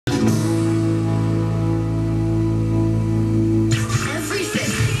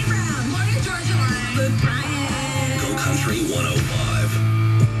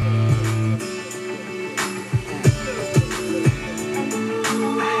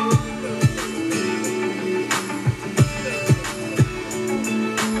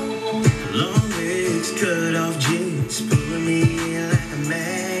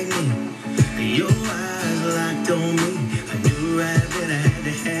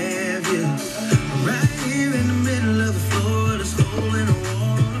yeah. Right here in the middle of the floor, this hole in a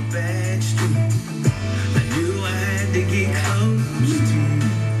wall on a back street. I knew I had to get close to you.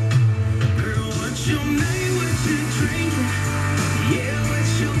 Girl, what's your name? What's your drinking? Yeah,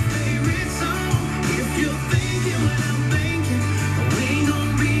 what's your favorite song? If you're thinking what I'm thinking, we ain't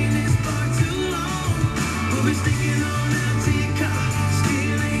gonna be in this bar too long. We'll be sticking on out to your car,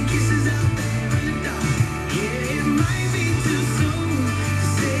 stealing kisses out there in the dark. Yeah, it might be too soon to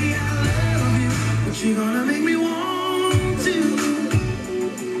say I love you, but you're gonna make me want to.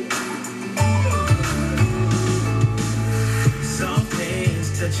 Soft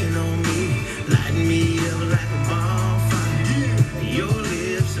hands touching on me, lighting me up like a bonfire. Your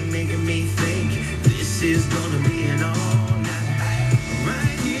lips are making me think this is gonna be an all night.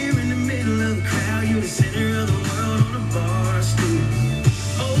 Right here in the middle of the crowd, you're the center of the world on a bar stool.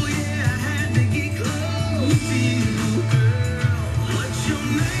 Oh yeah, I had to get close to you, girl. What's your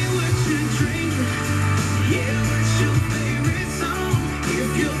name? What's your drinking? Yeah, what's your favorite song? If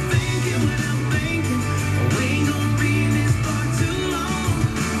you're thinking what I'm thinking, we ain't gonna be in this bar too long.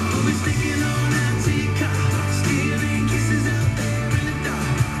 We'll be sticking on out to your car, stealing kisses out there in the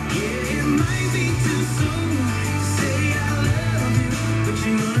dark. Yeah, it might be too soon to say I love you, but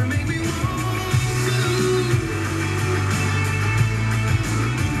you're gonna make me want to.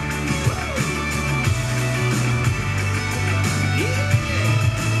 Yeah.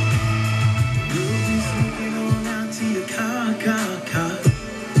 We'll be sneaking on out to your car.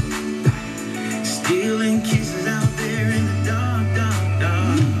 Stealing kisses out there in the dark.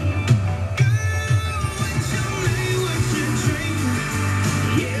 What's your name? What's your drinking?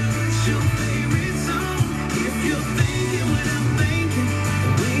 Yeah, what's your favorite song? If you're thinking what I'm thinking,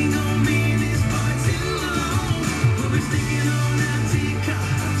 we ain't gonna be in this bar too long. We'll be sneaking on out to your car,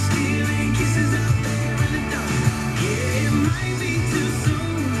 stealing kisses out there in the dark. Yeah, it might be too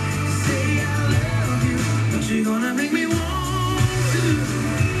soon to say I love you, but you're gonna make me want to.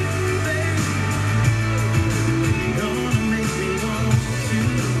 Baby, you're gonna make me want to.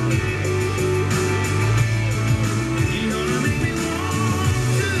 You're gonna make me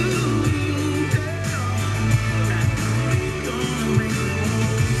want to, girl. You're gonna make me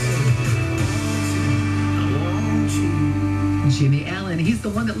want to. I want you. Jimmie Allen, he's the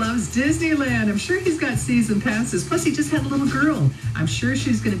one that loves Disneyland. I'm sure he's got season passes. Plus, he just had a little girl. I'm sure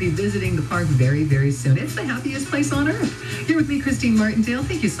she's going to be visiting the park very, very soon. It's the happiest place on earth. Here with me, Christine Martindale.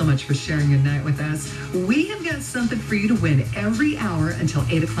 Thank you so much for sharing your night with us. We have got something for you to win every hour until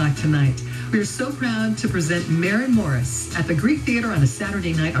 8 o'clock tonight. We are so proud to present Maren Morris at the Greek Theater on a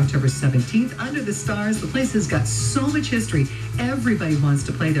Saturday night, October 17th, under the stars. The place has got so much history. Everybody wants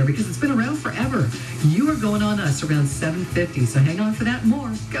to play there because it's been around forever. You are going on us around 7:50, so hang on for that and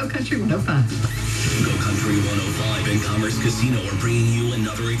more. Go Country 105. Go Country 105 and Commerce Casino are bringing you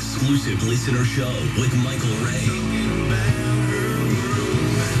another exclusive listener show with Michael Ray.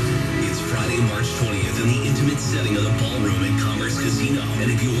 It's Friday, March 20th in the intimate setting of the ballroom at Commerce Casino.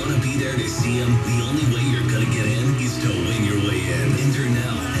 And if you want to be there to see him, the only way you're going to get in is to win your way in. Enter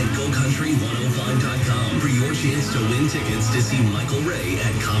now at GoCountry105.com for your chance to win tickets to see Michael Ray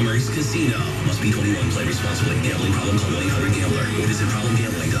at Commerce Casino. Must be 21. Play responsibly. Gambling problem? Call 1-800-GAMBLER. Visit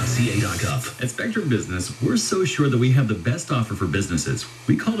problemgambling.ca.gov. At Spectrum Business, we're so sure that we have the best offer for businesses.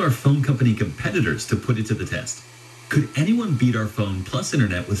 We called our phone company competitors to put it to the test. Could anyone beat our phone plus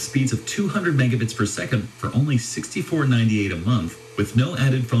internet with speeds of 200 megabits per second for only $64.98 a month with no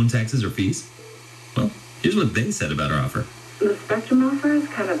added phone taxes or fees? Well, here's what they said about our offer. The Spectrum offer is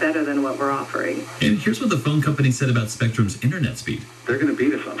kind of better than what we're offering. And here's what the phone company said about Spectrum's internet speed. They're going to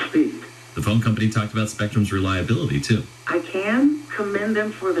beat us on speed. The phone company talked about Spectrum's reliability, too. I can commend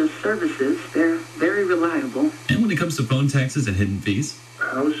them for their services. They're very reliable. And when it comes to phone taxes and hidden fees,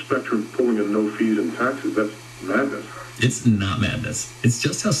 how is Spectrum pulling in no fees and taxes? That's madness. It's not madness. It's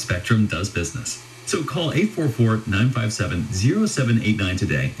just how Spectrum does business. So call 844-957-0789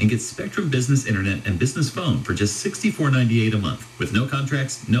 today and get Spectrum Business Internet and Business Phone for just $64.98 a month with no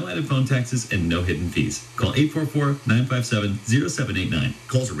contracts, no added phone taxes, and no hidden fees. Call 844-957-0789.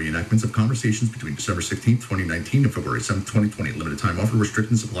 Calls are reenactments of conversations between December 16th, 2019 and February 7th, 2020. Limited time offer,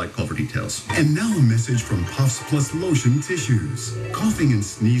 restricted supply. Call for details. And now a message from Puffs Plus Lotion Tissues. Coughing and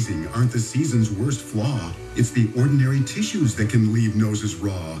sneezing aren't the season's worst flaw. It's the ordinary tissues that can leave noses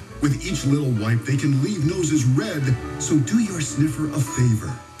raw. With each little wipe, they can leave noses red. So do your sniffer a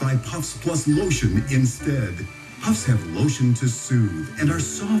favor. Buy Puffs Plus Lotion instead. Puffs have lotion to soothe and are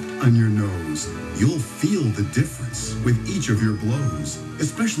soft on your nose. You'll feel the difference with each of your blows.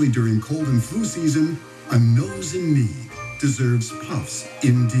 Especially during cold and flu season, a nose in need deserves Puffs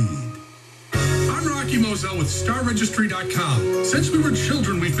indeed. I'm Rocky Mozo with StarRegistry.com. Since we were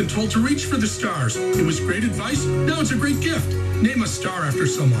children, we've been told to reach for the stars. It was great advice. Now it's a great gift. Name a star after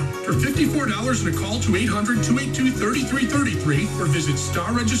someone. For $54 and a call to 800-282-3333 or visit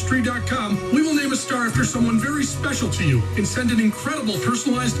StarRegistry.com, we will name a star after someone very special to you and send an incredible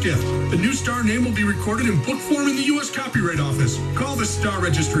personalized gift. The new star name will be recorded in book form in the U.S. Copyright Office. Call the Star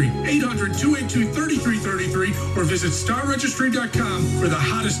Registry, 800-282-3333 or visit StarRegistry.com for the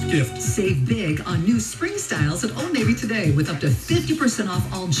hottest gift. Save big on new spring styles at Old Navy today with up to 50% off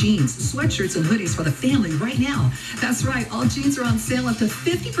all jeans, sweatshirts, and hoodies for the family right now. That's right, all jeans are on sale up to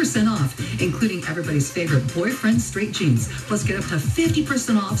 50% off, including everybody's favorite boyfriend straight jeans. Plus, get up to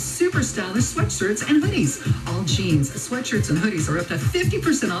 50% off super stylish sweatshirts and hoodies. All jeans, sweatshirts, and hoodies are up to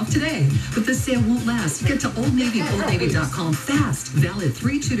 50% off today. But this sale won't last. Get to Old Navy and OldNavy.com fast. Valid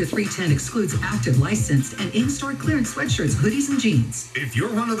 3/2 to 3/10. Excludes active, licensed, and in-store clearance sweatshirts, hoodies, and jeans. If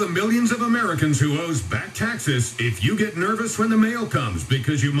you're one of the millions of Americans who owes back taxes, if you get nervous when the mail comes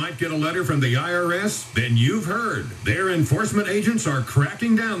because you might get a letter from the IRS, then you've heard. Their enforcement agents are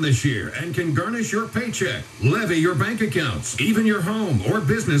cracking down this year and can garnish your paycheck, levy your bank accounts. Even your home or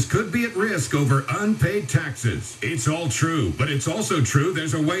business could be at risk over unpaid taxes. It's all true, but it's also true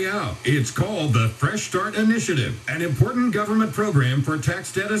there's a way out. It's called the Fresh Start Initiative, an important government program for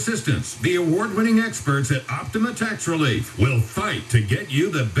tax debt assistance. The award-winning experts at Optima Tax Relief will fight to get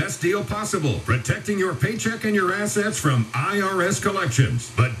you the best deal possible, protecting your paycheck and your assets from IRS collections.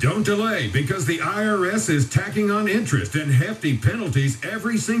 But don't delay, because the IRS is tacking on interest and hefty penalties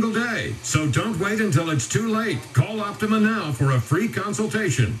every single day. So don't wait until it's too late. Call Optima now for a free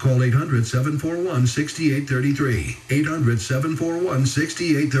consultation. Call 800-741-6833.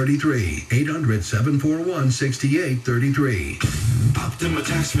 800-741-6833. 800-741-6833. Optima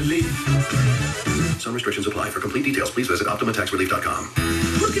Tax Relief. Some restrictions apply. For complete details, please visit OptimaTaxRelief.com.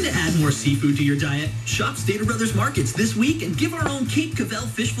 Looking to add more seafood to your diet? Shop Stater Brothers Markets this week and give our own Cape Cavell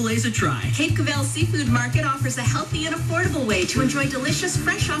fish fillets a try. Cape Cavell Seafood Market offers a healthy and affordable way to enjoy delicious,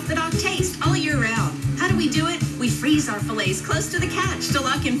 fresh off-the-dock taste all year round. How do we do it? We freeze our fillets close to the catch to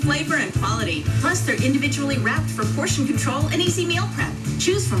lock in flavor and quality. Plus, they're individually wrapped for portion control and easy meal prep.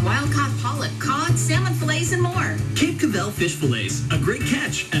 Choose from wild-caught pollock, cod, salmon fillets, and more. Cape Cavell fish fillets, a great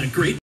catch at a great